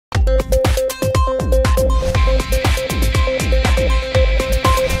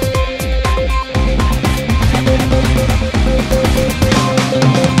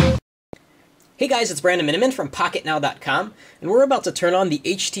Hey guys, it's Brandon Miniman from Pocketnow.com, and we're about to turn on the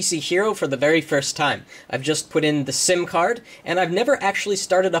HTC Hero for the very first time. I've just put in the SIM card, and I've never actually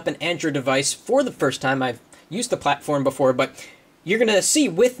started up an Android device for the first time. I've used the platform before, but you're going to see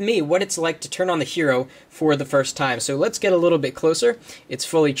with me what it's like to turn on the Hero for the first time. So let's get a little bit closer. It's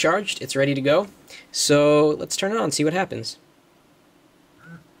fully charged, it's ready to go. So let's turn it on and see what happens.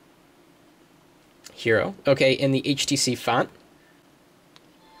 Hero, okay, in the HTC font.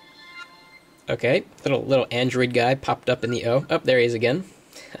 Okay, little Android guy popped up in the O. Oh, there he is again.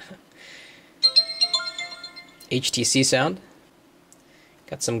 HTC sound.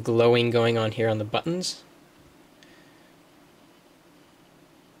 Got some glowing going on here on the buttons.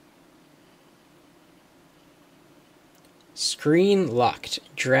 Screen locked.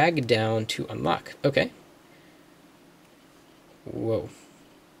 Drag down to unlock. Okay. Whoa.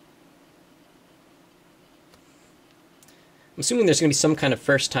 I'm assuming there's going to be some kind of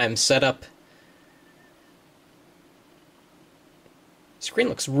first-time setup. Screen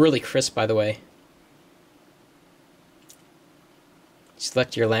looks really crisp, by the way.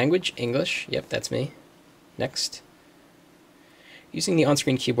 Select your language, English. Yep, that's me. Next. Using the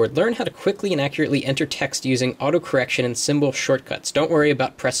on-screen keyboard, learn how to quickly and accurately enter text using autocorrection and symbol shortcuts. Don't worry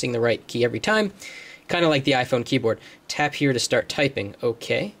about pressing the right key every time. Kind of like the iPhone keyboard. Tap here to start typing.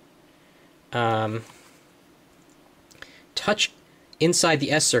 Okay. Touch inside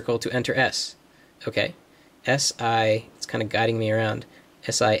the S circle to enter S. Okay. S-I, it's kind of guiding me around.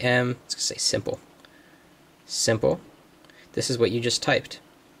 S-I-M, let's say simple. Simple. This is what you just typed.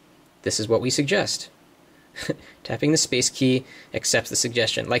 This is what we suggest. Tapping the space key accepts the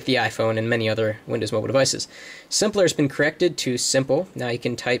suggestion, like the iPhone and many other Windows mobile devices. Simpler has been corrected to simple. Now you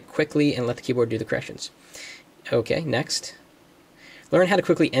can type quickly and let the keyboard do the corrections. Okay, next. Learn how to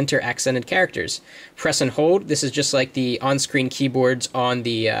quickly enter accented characters. Press and hold. This is just like the on-screen keyboards on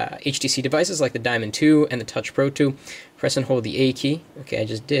the HTC devices, like the Diamond 2 and the Touch Pro 2. Press and hold the A key. Okay, I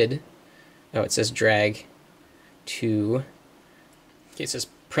just did. Oh, it says drag to... Okay, it says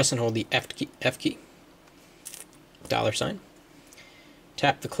press and hold the F key. $sign.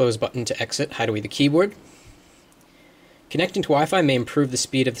 Tap the close button to exit. Hide away the keyboard. Connecting to Wi-Fi may improve the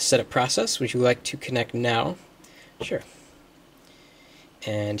speed of the setup process. Would you like to connect now? Sure.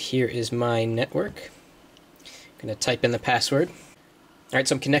 And here is my network. I'm going to type in the password. Alright,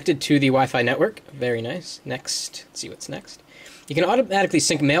 so I'm connected to the Wi-Fi network. Very nice. Next. Let's see what's next. You can automatically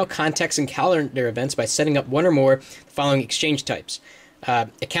sync mail, contacts, and calendar events by setting up one or more of the following exchange types.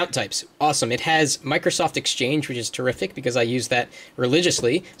 Account types. Awesome. It has Microsoft Exchange, which is terrific because I use that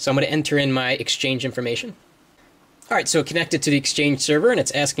religiously. So I'm going to enter in my Exchange information. Alright, so connected to the Exchange server, and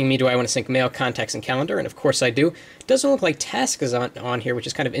it's asking me, do I want to sync mail, contacts, and calendar? And of course I do. It doesn't look like task is on here, which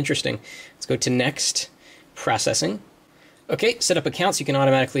is kind of interesting. Let's go to next, processing. Okay, set up accounts, you can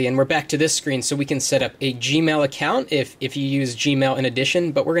automatically, and we're back to this screen, so we can set up a Gmail account if you use Gmail in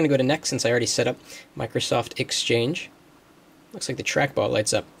addition, but we're going to go to next since I already set up Microsoft Exchange. Looks like the trackball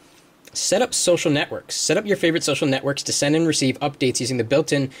lights up. Set up social networks. Set up your favorite social networks to send and receive updates using the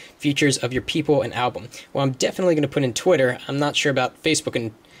built-in features of your people and album. Well, I'm definitely going to put in Twitter. I'm not sure about Facebook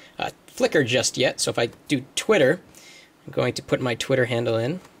and Flickr just yet, so if I do Twitter, I'm going to put my Twitter handle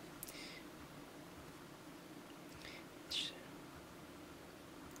in.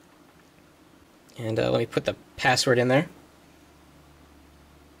 And let me put the password in there.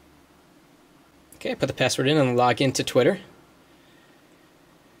 Okay, I put the password in and log into Twitter.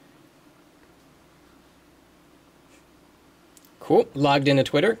 Cool. Logged into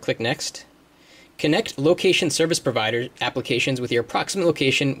Twitter. Click Next. Connect location service provider applications with your approximate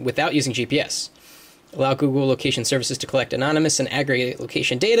location without using GPS. Allow Google Location Services to collect anonymous and aggregate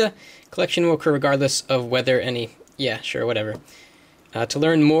location data. Collection will occur regardless of whether any... Yeah, sure, whatever. To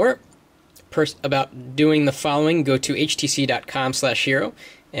learn more about doing the following, go to htc.com/hero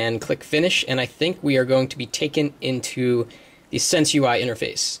and click Finish, and I think we are going to be taken into the Sense UI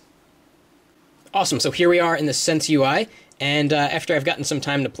interface. Awesome, so here we are in the Sense UI. And after I've gotten some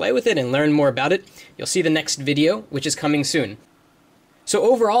time to play with it and learn more about it, you'll see the next video, which is coming soon. So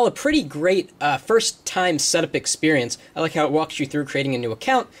overall, a pretty great first-time setup experience. I like how it walks you through creating a new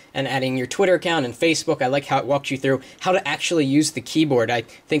account and adding your Twitter account and Facebook. I like how it walks you through how to actually use the keyboard. I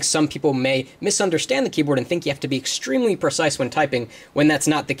think some people may misunderstand the keyboard and think you have to be extremely precise when typing. When that's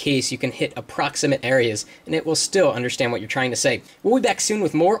not the case, you can hit approximate areas, and it will still understand what you're trying to say. We'll be back soon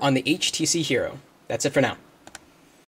with more on the HTC Hero. That's it for now.